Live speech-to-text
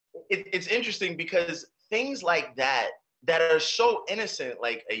it's interesting because things like that are so innocent,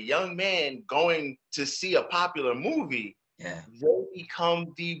 like a young man going to see a popular movie, Yeah. they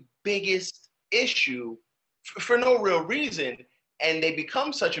become the biggest issue for no real reason. And they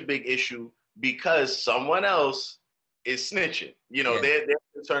become such a big issue because someone else is snitching. They're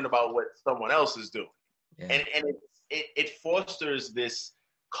concerned about what someone else is doing. Yeah. And it fosters this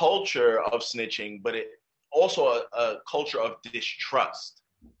culture of snitching, but it also a culture of distrust.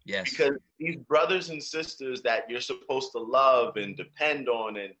 Yes. Because these brothers and sisters that you're supposed to love and depend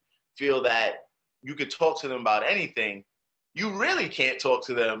on and feel that you could talk to them about anything, you really can't talk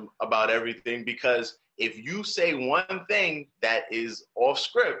to them about everything, because if you say one thing that is off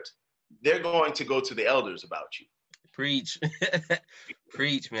script, they're going to go to the elders about you. Preach.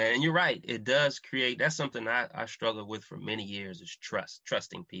 Preach, man. And you're right. It does create, that's something I struggled with for many years, is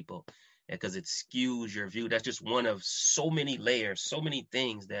trusting people, because it skews your view. That's just one of so many layers, so many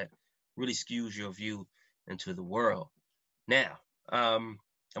things that really skews your view into the world. Now, I'm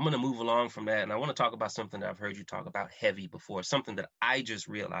going to move along from that, and I want to talk about something that I've heard you talk about heavy before, something that I just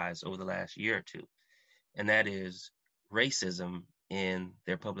realized over the last year or two, and that is racism in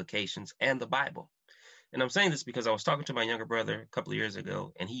their publications and the Bible. And I'm saying this because I was talking to my younger brother a couple of years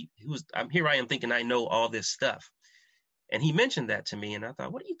ago, and here I am thinking I know all this stuff. And he mentioned that to me, and I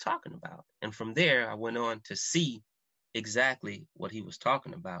thought, what are you talking about? And from there, I went on to see exactly what he was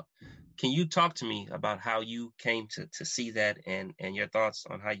talking about. Can you talk to me about how you came to see that, and your thoughts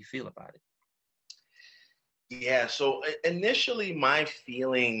on how you feel about it? Yeah, so initially my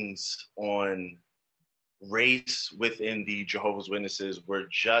feelings on race within the Jehovah's Witnesses were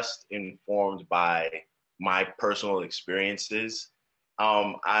just informed by my personal experiences.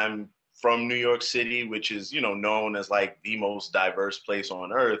 I'm from New York City, which is, known as like the most diverse place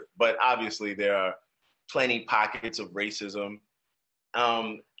on earth, but obviously there are plenty pockets of racism.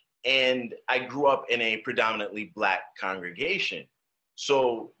 And I grew up in a predominantly Black congregation.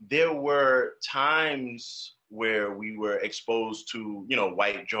 So there were times where we were exposed to,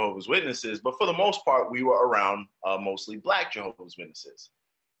 white Jehovah's Witnesses, but for the most part, we were around mostly Black Jehovah's Witnesses.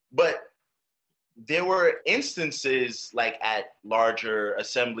 But there were instances like at larger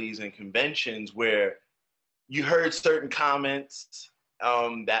assemblies and conventions where you heard certain comments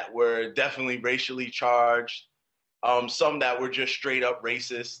that were definitely racially charged, some that were just straight up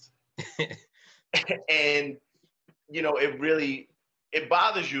racist. And, it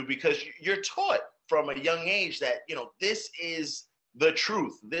bothers you because you're taught from a young age that, this is the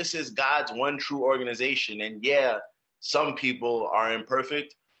truth. This is God's one true organization. And yeah, some people are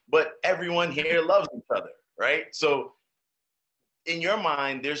imperfect, but everyone here loves each other, right? So in your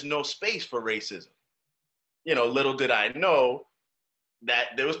mind, there's no space for racism. Little did I know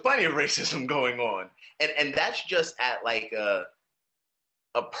that there was plenty of racism going on. And that's just at like a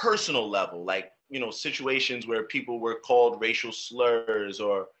personal level, like, situations where people were called racial slurs,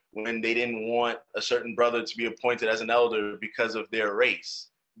 or when they didn't want a certain brother to be appointed as an elder because of their race.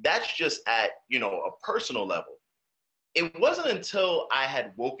 That's just at, a personal level. It wasn't until I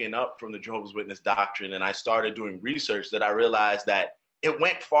had woken up from the Jehovah's Witness doctrine and I started doing research that I realized that it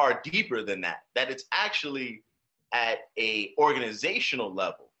went far deeper than that it's actually at a organizational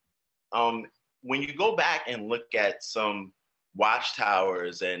level. When you go back and look at some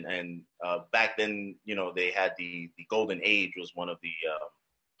watchtowers and back then, they had the Golden Age was one of the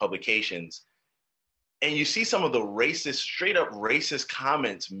publications, and you see some of the straight up racist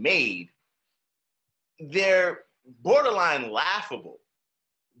comments made, they're borderline laughable,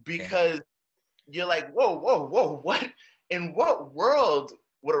 because you're like, whoa, what? In what world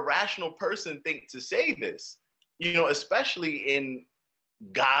would a rational person think to say this? Especially in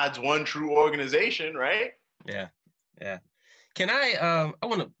God's one true organization, right? Yeah. Can I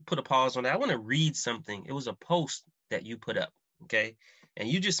want to put a pause on that. I want to read something. It was a post that you put up, okay? And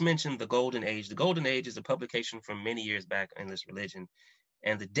you just mentioned the Golden Age. The Golden Age is a publication from many years back in this religion.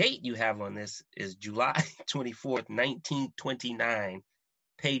 And the date you have on this is July 24th, 1929,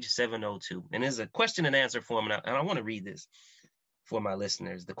 page 702. And there's a question and answer form, and I want to read this for my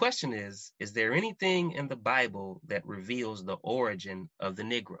listeners. The question is there anything in the Bible that reveals the origin of the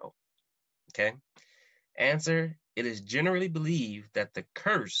Negro? Okay. Answer: it is generally believed that the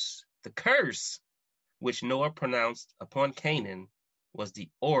curse which Noah pronounced upon Canaan was the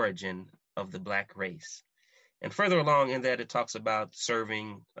origin of the Black race. And further along in that, it talks about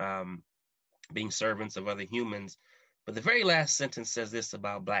serving, being servants of other humans. But the very last sentence says this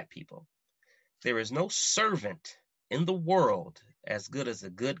about Black people: there is no servant in the world as good as a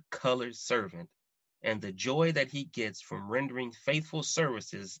good colored servant, and the joy that he gets from rendering faithful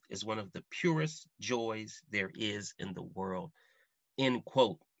services is one of the purest joys there is in the world. End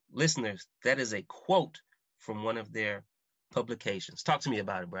quote. listeners, that is a quote from one of their publications. Talk to me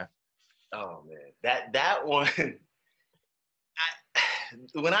about it, bro. Oh man, that one.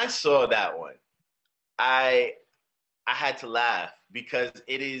 When I saw that one, I had to laugh because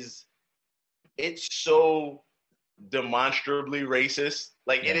it's so demonstrably racist.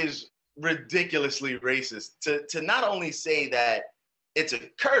 Like Yeah. it is ridiculously racist to not only say that it's a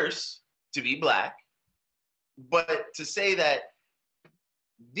curse to be black, but to say that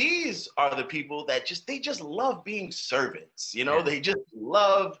these are the people that they just love being servants. Yeah. They just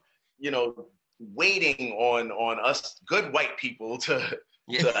love, waiting on us good white people to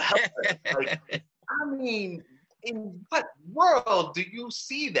Yeah. help us. Like, I mean, in what world do you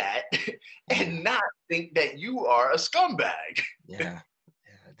see that and not think that you are a scumbag? Yeah.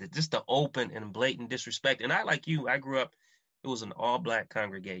 Just the open and blatant disrespect. And I, like you, I grew up, it was an all black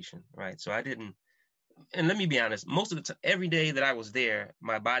congregation, right? So I didn't, and let me be honest, most of the time, every day that I was there,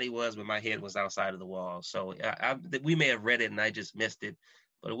 my body was, but my head was outside of the wall. So we may have read it and I just missed it,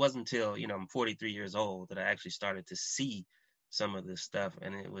 but it wasn't until, I'm 43 years old that I actually started to see some of this stuff.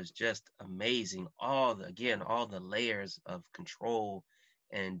 And it was just amazing. All the layers of control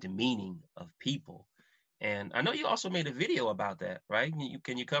and demeaning of people. And I know you also made a video about that, right?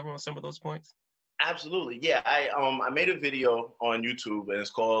 Can you cover on some of those points? Absolutely. Yeah. I made a video on YouTube and it's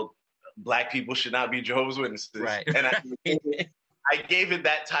called Black People Should Not Be Jehovah's Witnesses. Right. And I gave it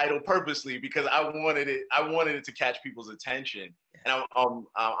that title purposely because I wanted it to catch people's attention. And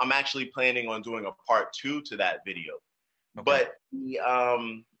I'm actually planning on doing a part 2 to that video. Okay. But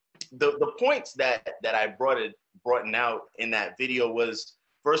the points that I brought out in that video was,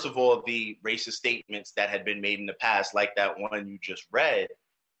 first of all, the racist statements that had been made in the past, like that one you just read,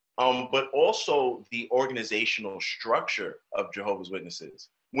 but also the organizational structure of Jehovah's Witnesses.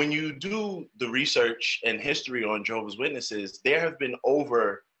 When you do the research and history on Jehovah's Witnesses, there have been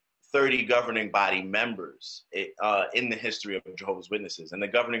over 30 governing body members in the history of Jehovah's Witnesses. And the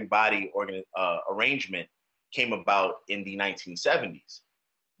governing body arrangement came about in the 1970s.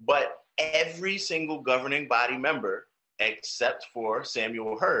 But every single governing body member, except for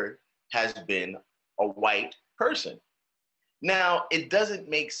Samuel Hurd, has been a white person. Now, it doesn't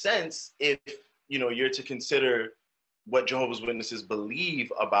make sense if, you're to consider what Jehovah's Witnesses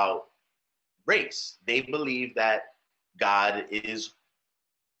believe about race. They believe that God is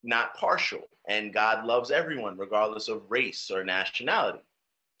not partial and God loves everyone regardless of race or nationality.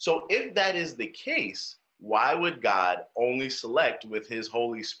 So if that is the case, why would God only select with his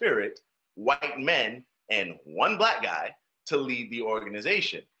Holy Spirit white men and one black guy to lead the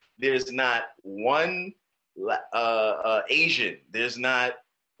organization? There's not one Asian. There's not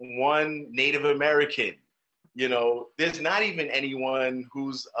one Native American. There's not even anyone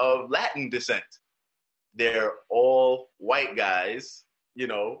who's of Latin descent. They're all white guys,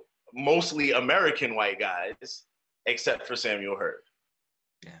 mostly American white guys, except for Samuel Hurd.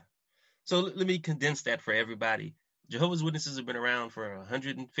 Yeah. So let me condense that for everybody. Jehovah's Witnesses have been around for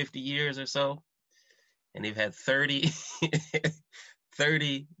 150 years or so, and they've had 30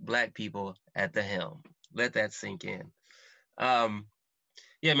 black people at the helm. Let that sink in.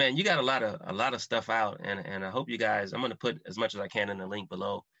 Yeah, man, you got a lot of stuff out, and I hope you guys, I'm going to put as much as I can in the link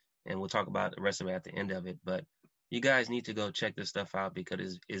below, and we'll talk about the rest of it at the end of it. But you guys need to go check this stuff out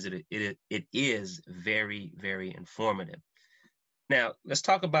because it is very, very informative. Now, let's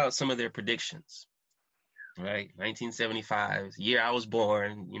talk about some of their predictions. Right, 1975, year I was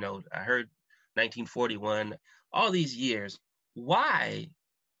born. I heard 1941. All these years, why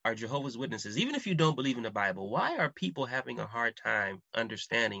are Jehovah's Witnesses, even if you don't believe in the Bible, why are people having a hard time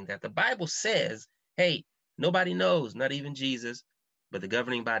understanding that the Bible says, hey, nobody knows, not even Jesus, but the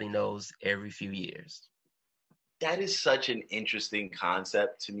governing body knows every few years? That is such an interesting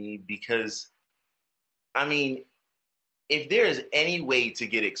concept to me because, if there is any way to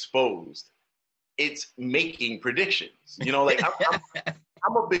get exposed, it's making predictions.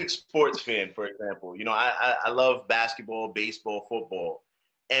 I'm a big sports fan, for example. I love basketball, baseball, football.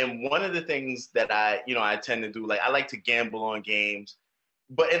 And one of the things that I tend to do, I like to gamble on games,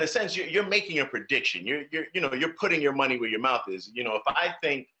 but in a sense, you're making a prediction. You're putting your money where your mouth is. If I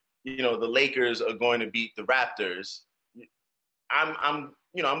think, the Lakers are going to beat the Raptors, I'm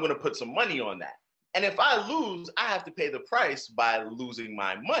going to put some money on that. And if I lose, I have to pay the price by losing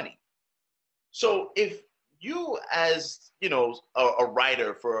my money. So if you, as, a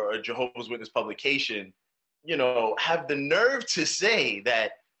writer for a Jehovah's Witness publication, have the nerve to say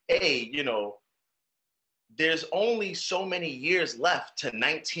that, hey, there's only so many years left to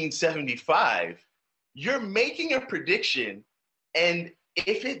 1975, you're making a prediction, and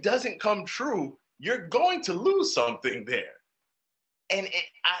if it doesn't come true, you're going to lose something there. And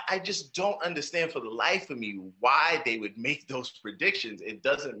I just don't understand for the life of me why they would make those predictions. It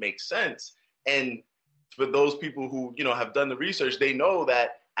doesn't make sense. And for those people who, have done the research, they know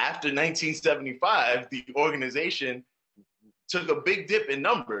that after 1975, the organization took a big dip in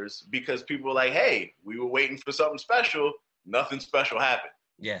numbers because people were like, hey, we were waiting for something special. Nothing special happened.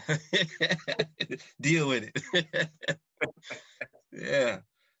 Yeah. Deal with it. Yeah.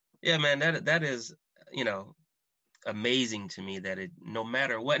 Yeah, man, that is, amazing to me that it, no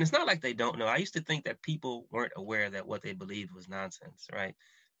matter what, and it's not like they don't know. I used to think that people weren't aware that what they believed was nonsense, right?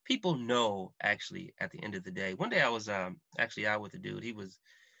 People know, actually, at the end of the day. One day I was actually out with a dude. He was,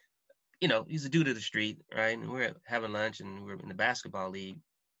 he's a dude of the street, right? And we were having lunch and we were in the basketball league.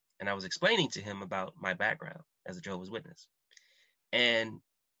 And I was explaining to him about my background as a Jehovah's Witness. And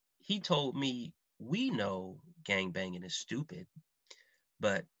he told me, we know gangbanging is stupid,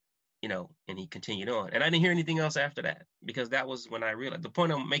 but and he continued on. And I didn't hear anything else after that, because that was when I realized, the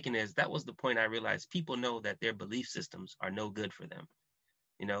point I'm making is, that was the point I realized people know that their belief systems are no good for them.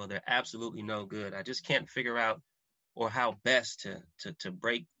 They're absolutely no good. I just can't figure out or how best to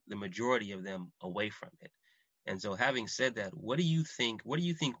break the majority of them away from it. And so, having said that, what do you think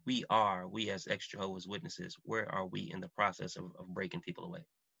we as ex-Jehovah's Witnesses, where are we in the process of breaking people away?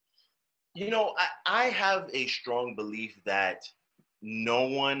 I have a strong belief that no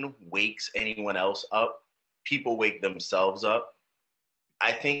one wakes anyone else up. People wake themselves up.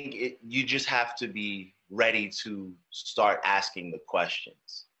 I think you just have to be ready to start asking the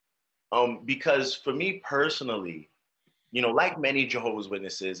questions. Because for me personally, like many Jehovah's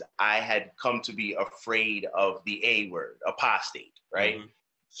Witnesses, I had come to be afraid of the A word, apostate, right? Mm-hmm.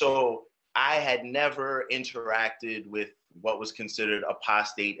 So I had never interacted with what was considered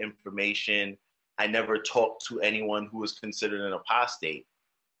apostate information. I never talked to anyone who was considered an apostate,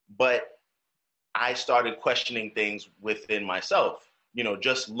 but I started questioning things within myself,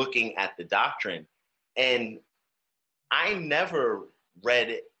 just looking at the doctrine. And I never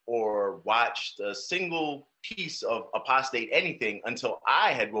read or watched a single piece of apostate anything until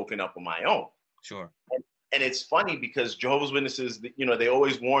I had woken up on my own. Sure. And it's funny because Jehovah's Witnesses, they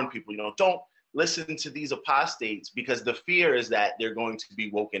always warn people, don't listen to these apostates, because the fear is that they're going to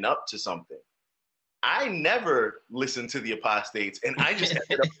be woken up to something. I never listened to the apostates, and I just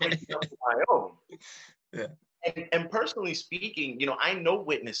ended up waking up on my own. Yeah. And personally speaking, I know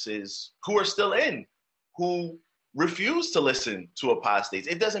witnesses who are still in, who refuse to listen to apostates.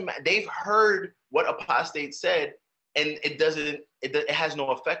 It doesn't matter. They've heard what apostates said, and it has no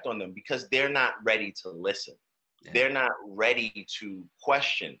effect on them because they're not ready to listen. Yeah. They're not ready to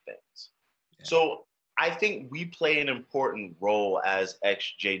question things. Yeah. So I think we play an important role as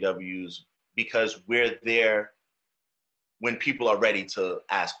ex-JWs, because we're there when people are ready to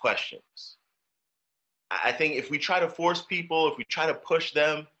ask questions. I think if we try to force people, if we try to push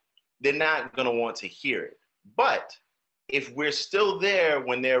them, they're not going to want to hear it. But if we're still there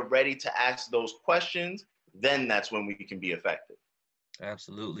when they're ready to ask those questions, then that's when we can be effective.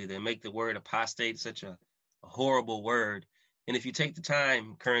 Absolutely. They make the word apostate such a horrible word. And if you take the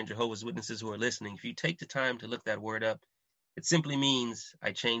time, current Jehovah's Witnesses who are listening, if you take the time to look that word up, it simply means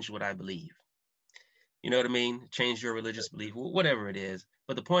I changed what I believe. You know what I mean? Change your religious belief, whatever it is.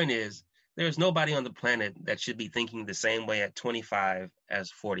 But the point is, there's nobody on the planet that should be thinking the same way at 25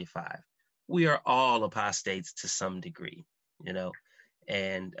 as 45. We are all apostates to some degree,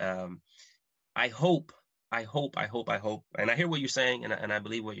 and I hope, and I hear what you're saying, and I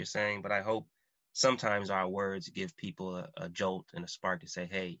believe what you're saying, but I hope sometimes our words give people a jolt and a spark to say,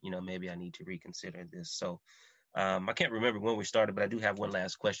 hey, maybe I need to reconsider this. So I can't remember when we started, but I do have one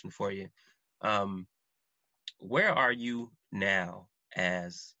last question for you. Where are you now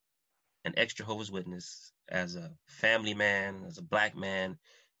as an ex-Jehovah's Witness, as a family man, as a Black man?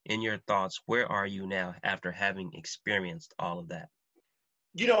 In your thoughts, where are you now after having experienced all of that?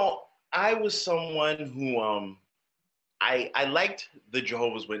 I was someone who I liked the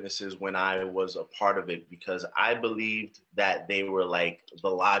Jehovah's Witnesses when I was a part of it, because I believed that they were like the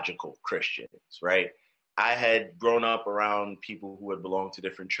logical Christians, right? I had grown up around people who had belonged to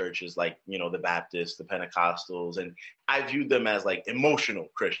different churches, like, the Baptists, the Pentecostals, and I viewed them as like emotional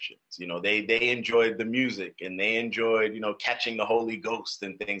Christians. They enjoyed the music and they enjoyed, catching the Holy Ghost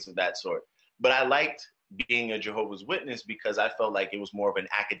and things of that sort. But I liked being a Jehovah's Witness because I felt like it was more of an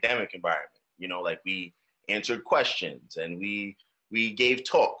academic environment. Like we answered questions and we gave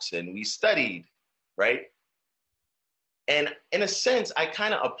talks and we studied, right? And in a sense, I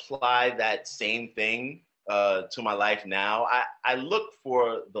kind of apply that same thing to my life now. I look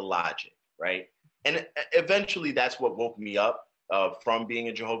for the logic, right? And eventually that's what woke me up from being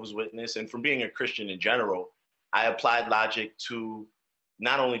a Jehovah's Witness and from being a Christian in general. I applied logic to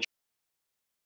not only